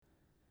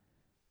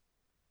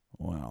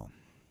Well,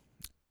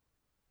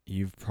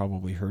 you've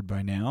probably heard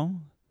by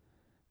now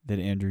that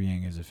Andrew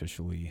Yang has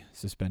officially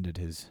suspended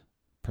his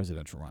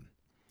presidential run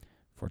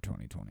for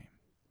 2020.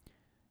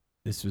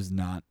 This was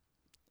not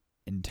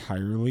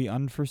entirely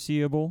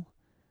unforeseeable.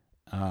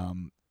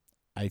 Um,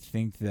 I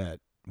think that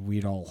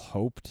we'd all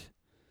hoped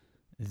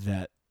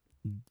that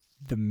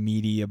the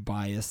media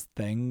bias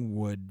thing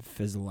would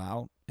fizzle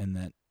out and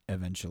that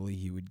eventually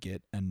he would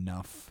get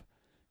enough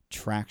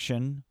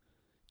traction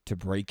to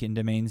break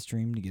into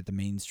mainstream, to get the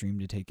mainstream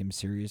to take him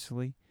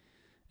seriously.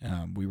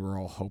 We were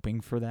all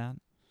hoping for that.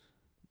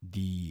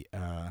 The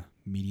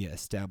media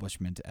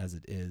establishment, as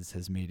it is,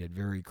 has made it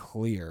very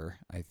clear,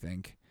 I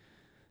think,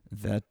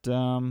 that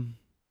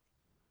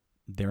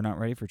they're not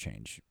ready for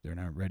change. They're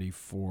not ready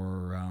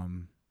for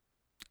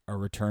a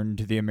return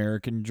to the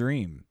American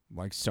dream,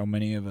 like so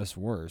many of us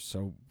were.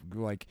 So,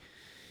 like,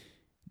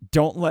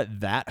 don't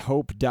let that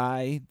hope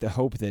die. The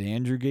hope that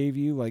Andrew gave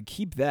you, like,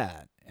 keep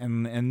that.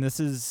 And this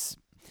is,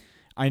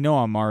 I know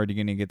I'm already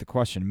going to get the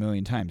question a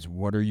million times.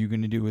 What are you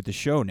going to do with the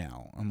show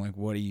now? I'm like,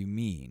 what do you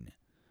mean?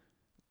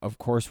 Of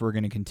course, we're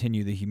going to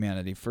continue the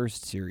Humanity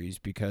First series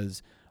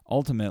because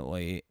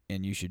ultimately,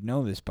 and you should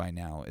know this by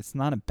now, it's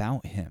not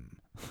about him.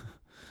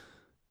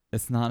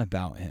 It's not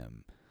about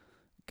him.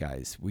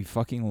 Guys, we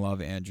fucking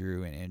love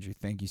Andrew, and Andrew,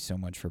 thank you so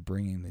much for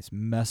bringing this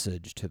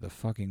message to the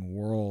fucking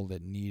world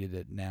that needed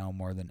it now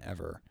more than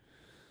ever.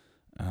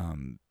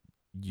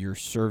 Your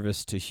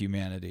service to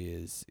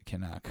humanity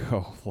cannot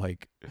go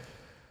like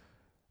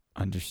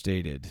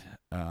understated.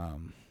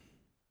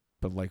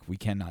 But like we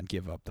cannot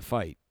give up the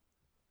fight.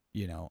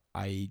 You know,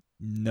 I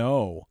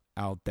know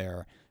out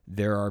there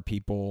are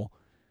people,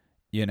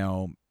 you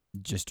know,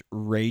 just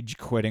rage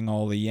quitting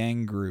all the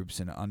Yang groups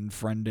and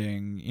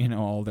unfriending, you know,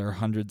 all their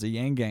hundreds of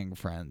Yang gang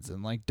friends.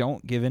 And like,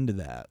 don't give into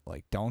that.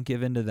 Like, don't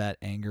give into that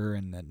anger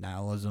and that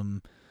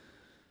nihilism.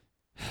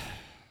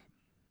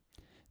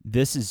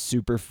 This is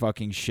super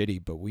fucking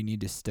shitty, but we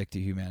need to stick to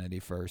humanity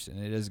first.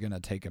 And it is going to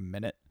take a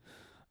minute.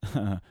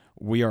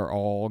 We are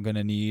all going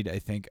to need, I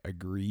think, a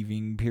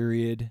grieving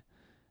period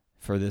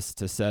for this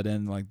to set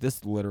in. Like,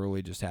 this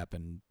literally just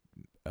happened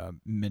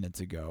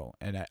minutes ago,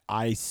 and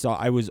I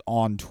was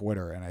on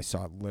Twitter and I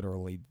saw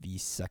literally the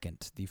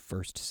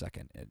first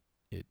second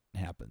it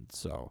happened.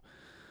 So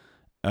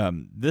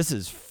this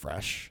is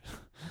fresh.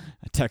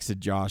 I texted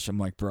Josh. I'm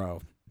like,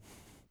 bro,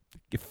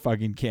 you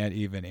fucking can't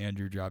even.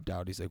 Andrew dropped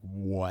out. He's like,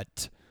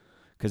 what?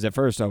 Because at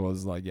first I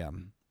was like, yeah,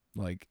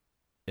 like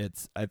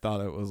I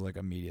thought it was like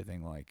a media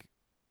thing, like,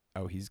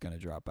 oh, he's gonna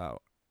drop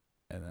out,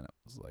 and then it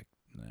was like,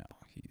 no,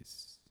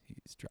 he's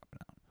dropping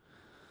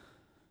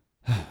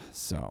out.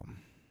 So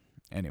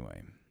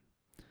anyway,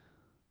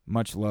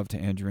 much love to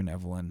Andrew and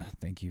Evelyn.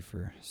 Thank you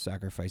for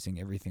sacrificing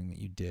everything that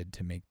you did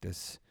to make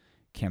this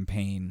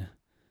campaign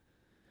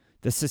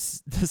the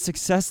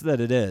success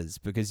that it is.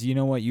 Because you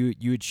know what?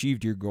 You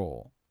achieved your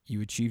goal. You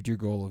achieved your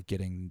goal of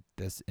getting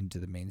this into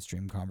the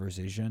mainstream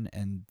conversation,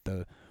 and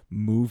the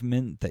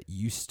movement that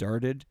you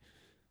started,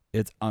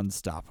 it's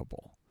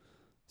unstoppable.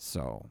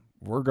 So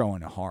we're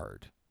going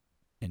hard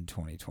in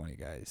 2020,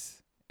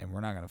 guys, and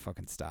we're not going to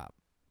fucking stop.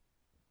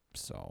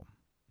 So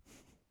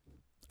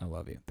I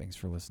love you. Thanks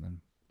for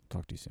listening.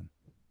 Talk to you soon.